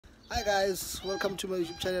Hi guys, welcome to my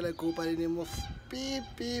YouTube channel. I go by the name of Beep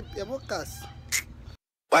Beep Yabokas.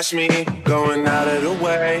 Watch me going out of the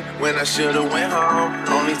way when I should've went home.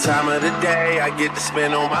 Only time of the day I get to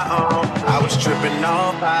spend on my own. I was tripping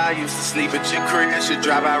off, I used to sleep at your crib. Should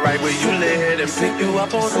drive out right where you live and pick you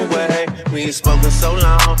up on the way. We ain't spoken so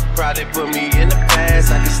long, probably put me in the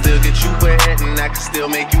past. I can still get you wet and I can still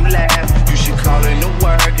make you laugh. You should call in to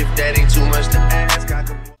work if that ain't too much to ask.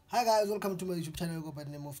 Hi guys, welcome to my YouTube channel. I go by the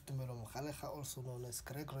name of Tumelo Mkhalecha, also known as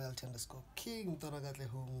Royalty_King, the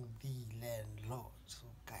landlord.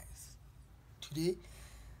 So guys, today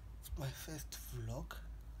is my first vlog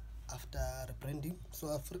after rebranding. So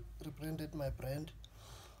I've rebranded my brand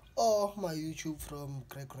or my YouTube from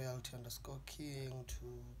Royalty_King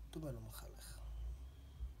to Tumelo Mkhalecha,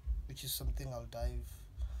 which is something I'll dive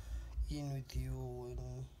in with you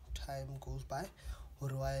when time goes by, or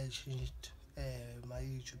why I changed my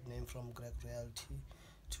YouTube name from Greg Reality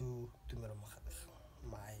to Tumelo Mkhalecha,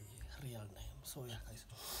 my real name. So yeah guys,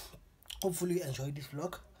 hopefully you enjoyed this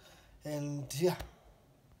vlog. And yeah,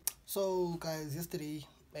 so guys, yesterday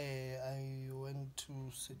I went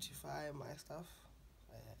to certify my stuff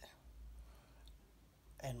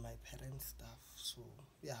and my parents' stuff. So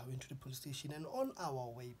yeah, I went to the police station, and on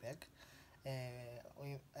our way back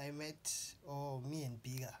I met, me and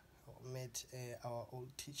Biga met our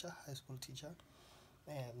old teacher, high school teacher,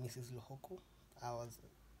 Mrs. Lohoko. I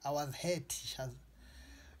was her teacher.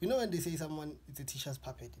 You know when they say someone is a teacher's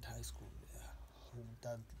puppet in high school?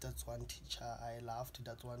 Yeah. That's one teacher I loved.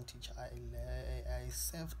 That's one teacher I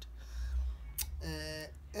served.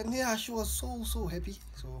 And yeah, she was so happy.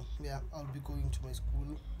 So yeah, I'll be going to my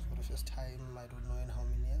school for the first time, I don't know in how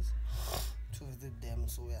many years, to visit them.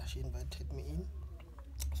 So yeah, she invited me in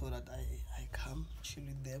so that I come chill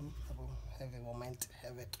with them, have a moment,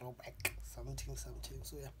 have a throwback, something.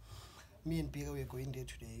 So yeah, me and Pega, we're going there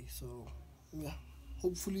today. So yeah,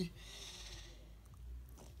 hopefully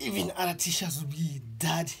even other teachers will be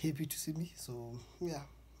that happy to see me. So yeah,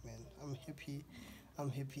 man, I'm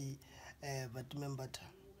happy. But remember,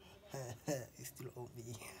 it's still OB.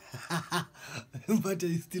 But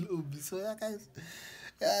it's still OB. So yeah guys,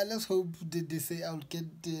 yeah, let's hope that they say I'll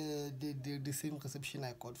get the same reception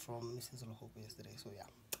I got from Mrs. Lohoko yesterday. So yeah,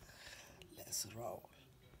 let's roll.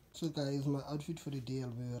 So guys, my outfit for the day,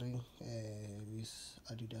 I'll be wearing this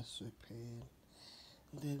Adidas sweatpants.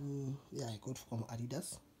 Then yeah, I got from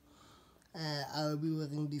Adidas. I'll be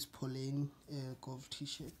wearing this Pauline golf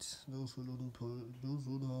t-shirt. Those who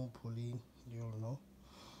know Pauline, you'll know.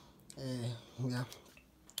 Yeah,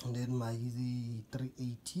 and then my Easy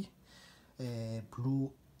 380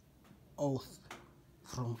 blue oath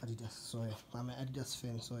from Adidas. So yeah, I'm an Adidas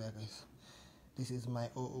fan. So yeah guys, this is my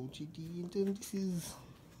OOTD, and then this is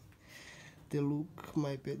the look,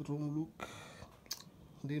 my bedroom look.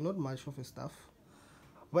 They're not much of a stuff,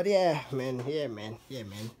 but yeah man,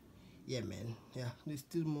 there's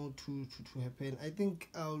still more to happen. I think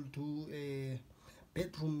I'll do a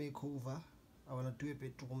bedroom makeover. I want to do a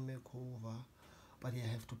bedroom makeover, but yeah, I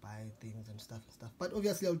have to buy things and stuff. But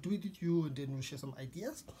obviously I'll do it with you, and then we'll share some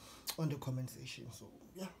ideas on the comment section. So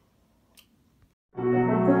yeah.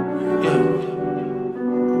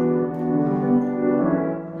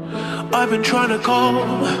 I've been trying to call,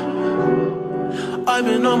 I've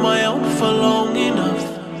been on my own for long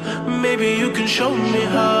enough. Maybe you can show me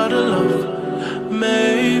how to love.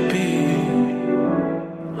 Maybe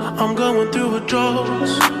I'm going through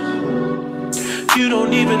withdrawals. You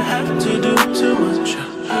don't even have to do too much.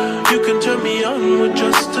 You can turn me on with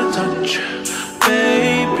just a touch.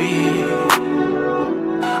 Baby,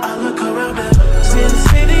 I look around and since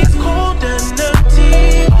city's cold and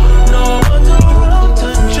empty, no one's around to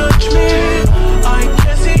judge me. I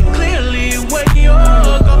can see clearly when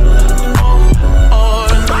you're gone.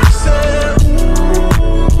 And I said, ooh,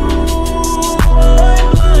 I'm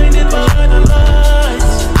blinded by the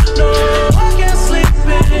lights. No, I can't sleep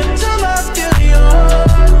until I feel your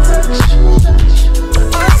touch.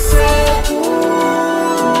 I said, ooh,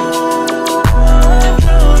 I'm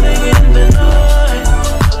drowning in the night.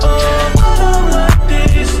 Oh, but I'm like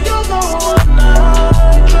this, you're the one I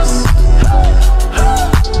trust.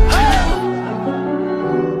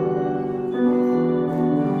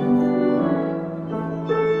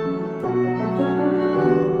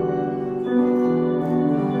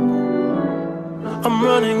 I'm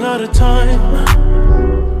running out of time,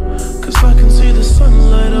 'cause I can see the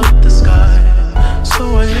sun light up the sky.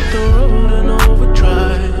 So I hit the road and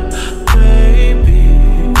overdrive,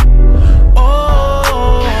 baby.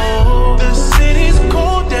 Oh, the city's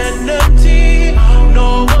cold and empty.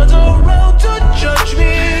 No one's around to judge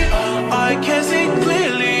me. I can see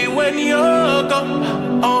clearly when you're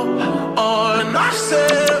gone. Oh,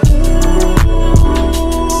 Said, ooh,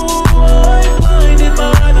 I'm blinded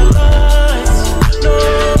by the lights. No,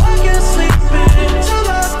 I can't sleep until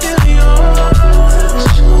I feel your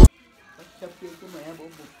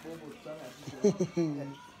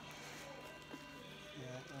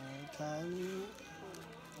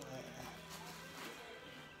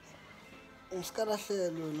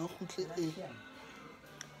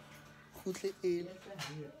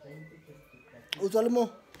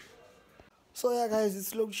So yeah guys,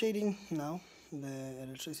 it's load shading now. The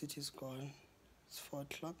electricity is gone. It's 4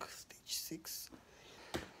 o'clock, stage 6.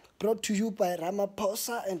 Brought to you by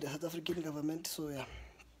Ramaphosa and the South African government. So yeah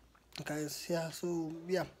guys,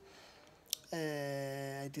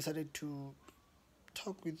 I decided to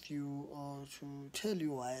talk with you or to tell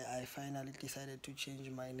you why I finally decided to change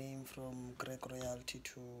my name from Greg Royalty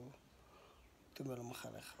to Tumelo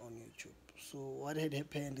Mokgalega on YouTube. So what had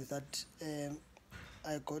happened is that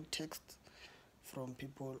I got text from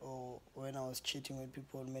people, or when I was chatting with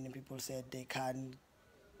people, many people said they can't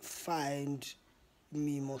find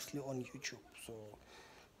me mostly on YouTube. So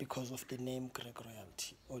because of the name Greg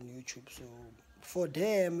Royalty on YouTube, so for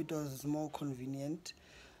them it was more convenient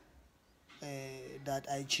that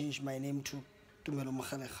I changed my name to Tumelo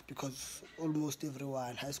Mokgalega, because almost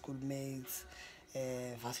everyone, high school mates,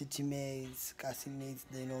 varsity mates, kasi mates,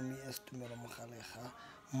 they know me as Tumelo Mokgalega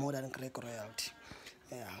more than Greg Royalty.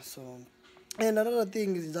 Yeah, so, and another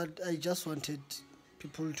thing is that I just wanted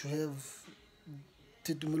people to have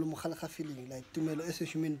the Tumelo Mokgalega feeling, like Tumelo as a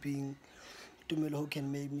human being, Tumelo who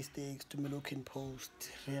can make mistakes, Tumelo who can post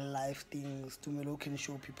real life things, Tumelo who can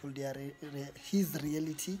show people their his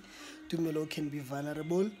reality, Tumelo who can be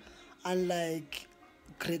vulnerable, unlike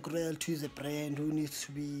Greg Royalty is a brand who needs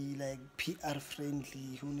to be like PR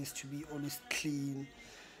friendly, who needs to be always clean.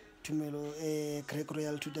 Tumelo, Greg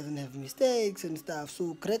Royalty doesn't have mistakes and stuff.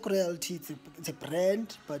 So Greg Royalty, it's a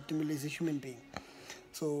brand, but Tumelo is a human being.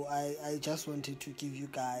 So I just wanted to give you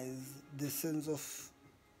guys the sense of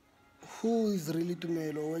who is really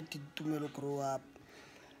Tumelo, where did Tumelo grow up,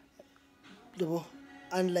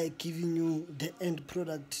 unlike giving you the end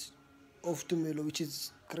product of Tumelo, which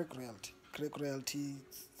is Greg Royalty. Greg Royalty,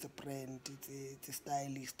 it's a brand, it's a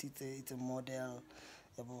stylist, it's a model.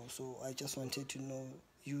 So I just wanted to know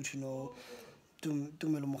you to know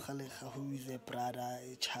Tumelo Mokgalega, who is a brother,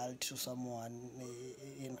 a child to someone,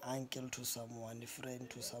 an uncle to someone, a friend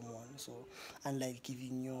to someone. So unlike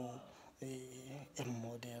giving you a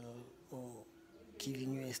model or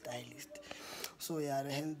giving you a stylist. So yeah,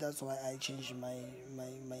 that's why I changed my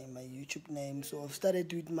YouTube name. So I've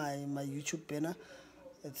started with my YouTube banner.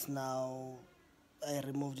 It's now, I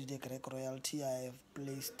removed the Greg Royalty, I have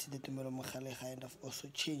placed the Tumelo Mokgalega, and I've also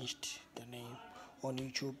changed the name on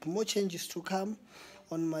YouTube. More changes to come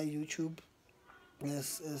on my YouTube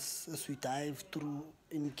as we dive through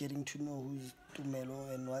in getting to know who's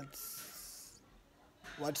Tumelo and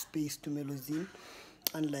what space Tumelo is in.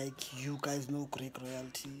 Unlike you guys know Greg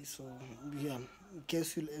Royalty. So yeah,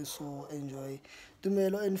 guess you'll also enjoy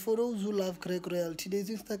Tumelo. And for those who love Greg Royalty,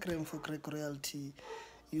 there's Instagram for Greg Royalty.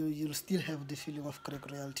 You'll still have the feeling of Greg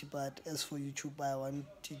Royalty, but as for YouTube, I want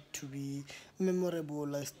it to be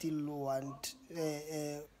memorable. I still want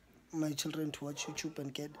my children to watch YouTube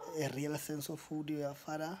and get a real sense of who their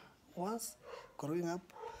father was growing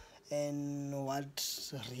up and what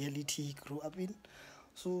reality he grew up in.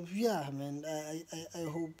 So yeah, man, I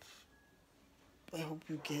hope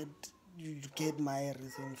you get my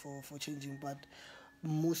reason for changing, but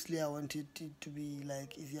mostly I wanted it to be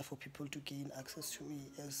like easier for people to gain access to me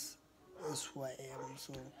as who I am.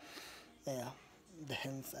 So yeah,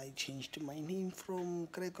 hence I changed my name from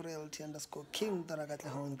Greg Royalty _ King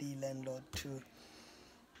Taragatlehon, the landlord, to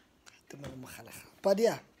Tumelo Mokgalega. But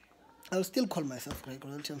yeah, I'll still call myself Greg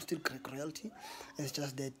Royalty. I'm still Greg Royalty. It's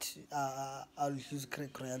just that I'll use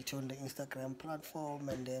Greg Royalty on the Instagram platform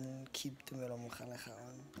and then keep Tumelo Mokgalega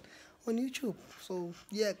on YouTube. So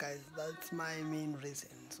yeah guys, that's my main reason.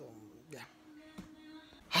 So yeah.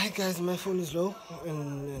 Hi guys, my phone is low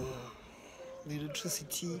and the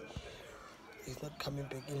electricity is not coming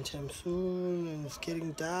back anytime soon, and it's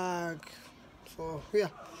getting dark. So yeah,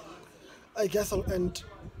 I guess I'll end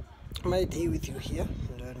my day with you here,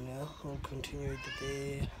 and then I'll continue with the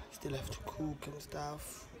day. Still have to cook and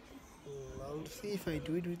stuff. I'll see if I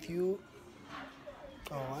do it with you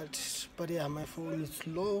or what. But yeah, my phone is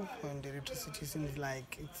low and the electricity seems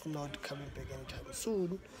like it's not coming back anytime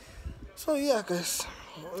soon. So yeah guys,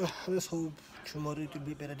 let's hope tomorrow it will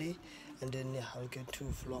be a better day, and then yeah, I'll get to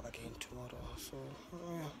vlog again tomorrow. So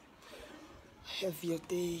have your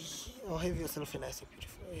day, or have yourself a nice and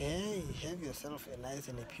beautiful, have yourself a nice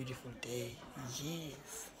and a beautiful day.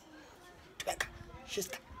 Yes.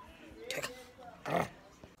 Shiska.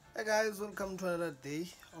 Hey guys, welcome to another day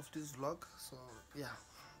of this vlog. So yeah,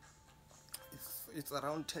 it's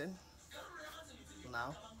around 10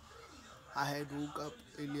 now. I had woke up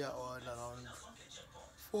earlier on around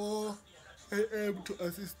 4 a.m. to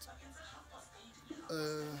assist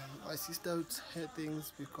my sister with her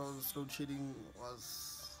things because load shedding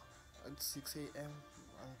was at 6 a.m.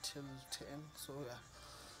 until 10. So yeah,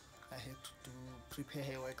 I had to prepare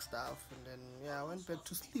her work stuff, and then yeah, I went back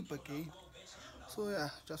to sleep again. So yeah,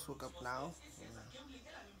 just woke up now.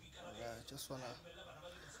 Yeah, just wanna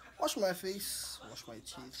wash my face, wash my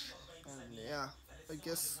teeth, and yeah, I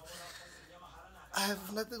guess I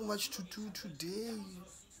have nothing much to do today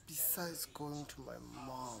besides going to my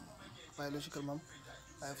mom, biological mom.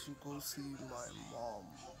 I have to go see my mom.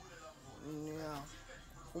 Yeah,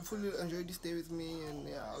 hopefully you'll enjoy this day with me, and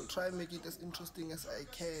yeah, I'll try and make it as interesting as I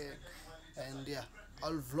can. And yeah,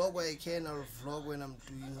 I'll vlog where I can. I'll vlog when I'm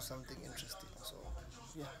doing something interesting. So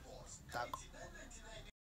yeah, tak.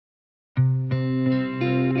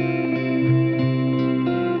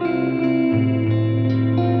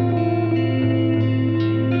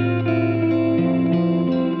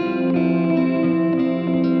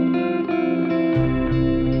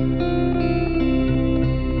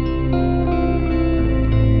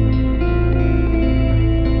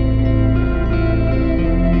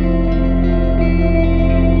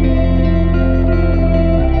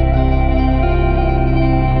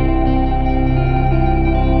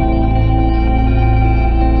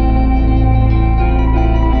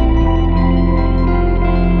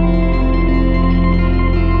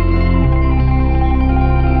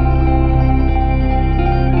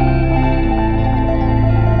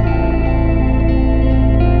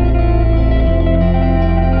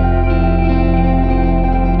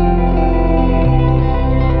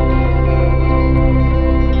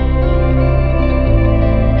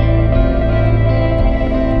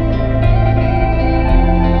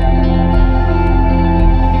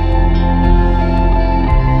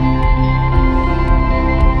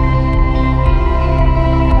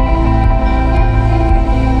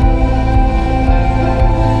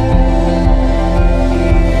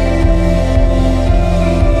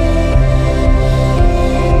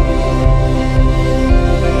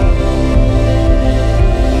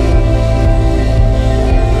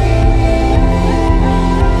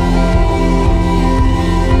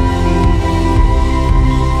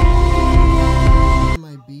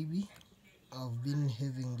 I've been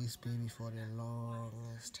having this baby for the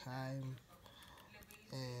longest time,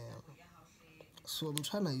 and so I'm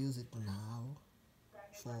trying to use it now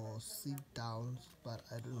for sit downs, but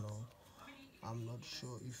I don't know. I'm not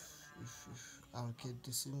sure if I'll get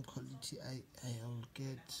the same quality I'll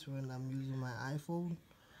get when I'm using my iPhone.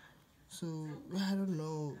 So I don't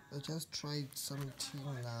know. I just tried something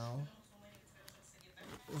now.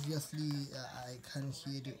 Obviously, I can't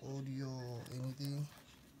hear the audio or anything.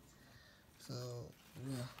 So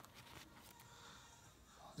yeah,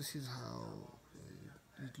 this is how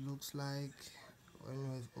it looks like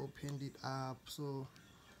when we've opened it up. So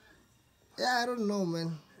yeah, I don't know,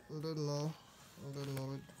 man. I don't know.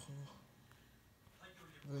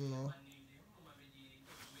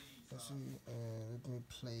 Let's see. Let me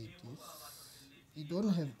play this. You don't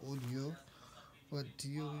have audio, but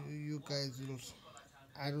you guys will.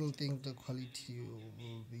 I don't think the quality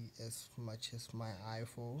will be as much as my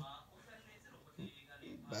iPhone,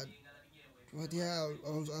 but yeah,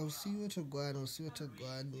 I'll see what I go on. I'll see what I go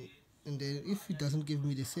on, and then if it doesn't give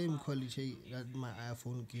me the same quality that my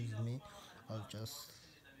iPhone gives me, I'll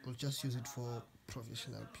just use it for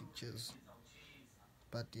professional pictures.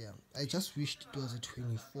 But yeah, I just wished it was a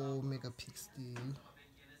 24 megapixel.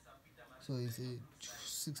 So it's a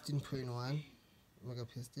 16.1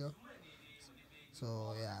 megapixel.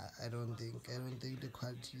 So yeah, I don't think the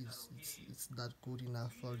quality is it's that good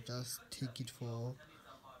enough. I'll just take it for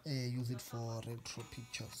use it for retro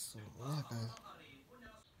pictures. So yeah, guys.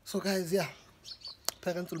 So guys, yeah,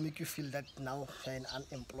 parents will make you feel that now you're an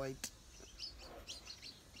unemployed.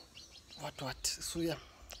 What? So yeah,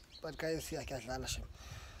 but guys, yeah,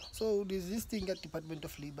 so there's this thing at Department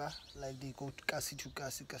of Labor, like they go to Kasi to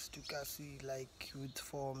Kasi, like with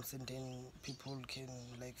forms, and then people can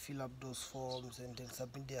like fill up those forms and then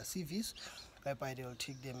submit their CVs, whereby they'll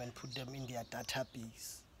take them and put them in their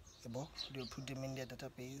database. They'll put them in their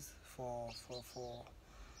database for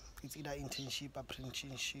it's either internship,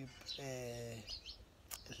 apprenticeship,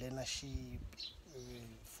 learnership,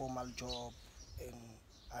 formal job, and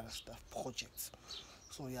other stuff, projects.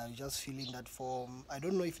 So yeah, you just fill in that form. I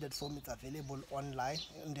don't know if that form is available online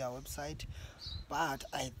on their website, but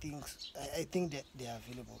I think that they are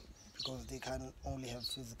available. because they can only have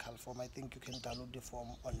physical form. I think you can download the form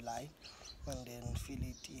online and then fill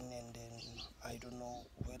it in, and then I don't know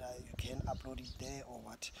whether you can upload it there or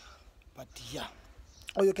what, but yeah,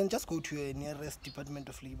 or you can just go to your nearest Department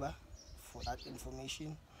of Labor for that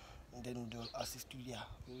information, and then they'll assist you. Yeah,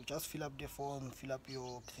 you just fill up the form, fill up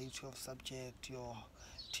your grade of subject, your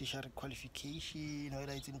tertiary qualification,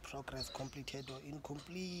 whether it's in progress, completed or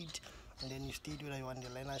incomplete, and then you state whether you want a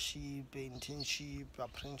learnership, internship,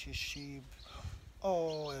 apprenticeship,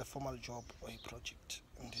 or a formal job or a project.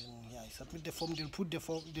 And then yeah, you submit the form.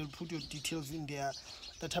 They'll put your details in their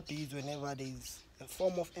database whenever there's a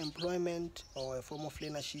form of employment or a form of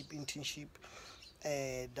learnership, internship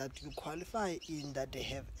that you qualify in, that they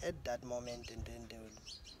have at that moment, and then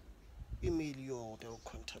they'll email you or they'll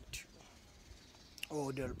contact you,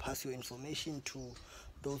 or they'll pass your information to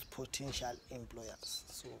those potential employers.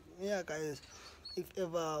 So yeah, guys, if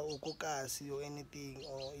ever ukokasi or anything,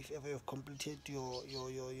 or if ever you've completed your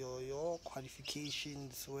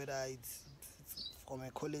qualifications, whether it's from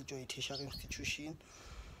a college or a tertiary institution,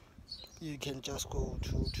 you can just go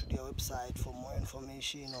to their website for more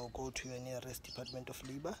information, or go to your nearest Department of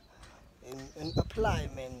Labor and apply,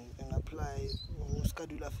 man, and apply.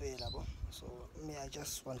 So me, I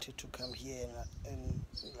just wanted to come here and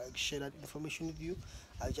like share that information with you.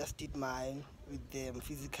 I just did mine with them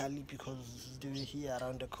physically because they were here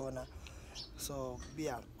around the corner. So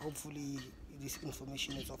yeah, hopefully this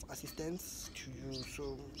information is of assistance to you.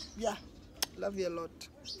 So yeah, love you a lot.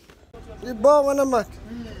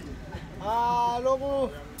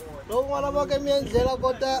 Logo ngwana ba ke miendlela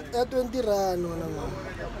kota ya 20 rand wena mama.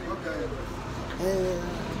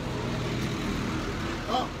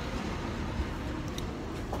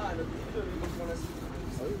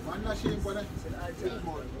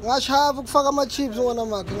 Ngachavi ukufaka ama chips ngwana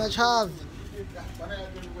makhe, ngachavi.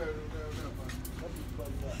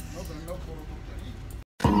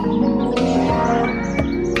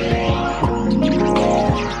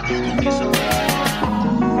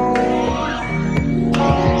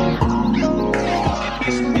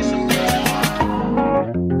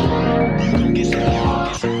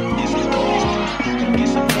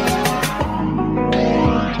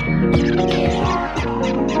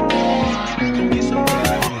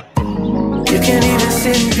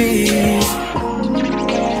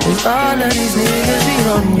 All of these niggas beat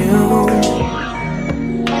on you.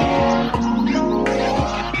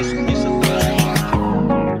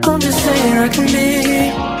 I'm just saying I can be,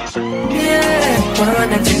 yeah, one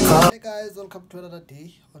that you call. Hey guys, welcome to another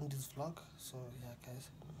day on this vlog. So yeah, guys,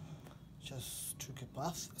 just took a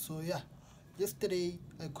bath. So yeah, yesterday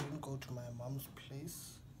I couldn't go to my mom's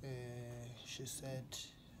place. She said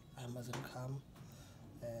I mustn't come.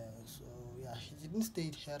 So yeah, she didn't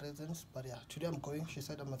state her reasons, but yeah, today I'm going. She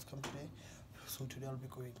said I must come today, so today I'll be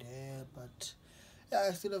going there. But yeah,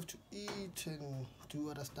 I still have to eat and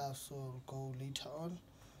do other stuff, so I'll go later on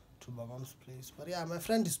to my mom's place. But yeah, my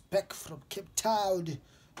friend is back from Cape Town,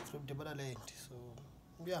 from the motherland. So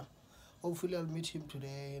yeah, hopefully I'll meet him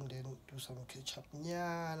today and then do some catch up.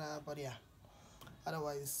 Yeah, but yeah,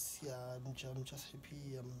 otherwise yeah, I'm just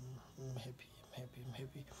happy. I'm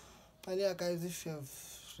happy. And yeah, guys, if you have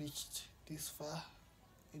reached this far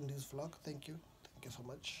in this vlog, thank you so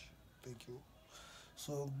much, thank you.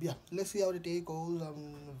 So yeah, let's see how the day goes.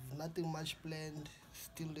 Nothing much planned,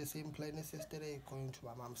 still the same plan as yesterday, going to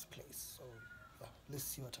my mom's place. So yeah, let's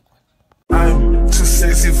see what I want. I'm too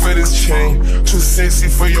sexy for this chain, too sexy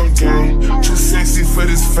for your game, too sexy for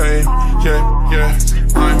this fame, yeah.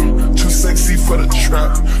 I'm too sexy for the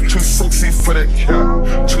trap, too sexy for that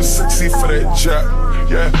cap, too sexy for that jack,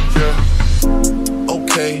 yeah.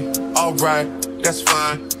 Okay, alright, that's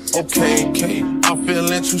fine. Okay, I'm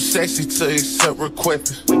feeling too sexy to accept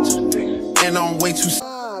requests, and I'm way too.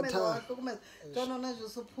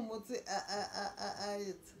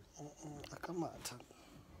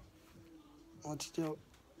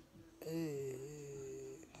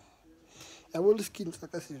 I will skin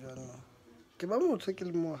sakasijana. Kebamo take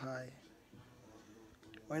more high.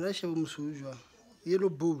 Why not show msujwa? Yellow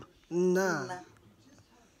bull. Nah.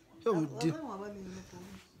 Yo, dear.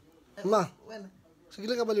 Ma. So you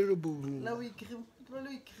like a little bull.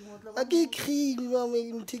 I get cream,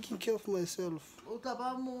 I'm taking care of myself.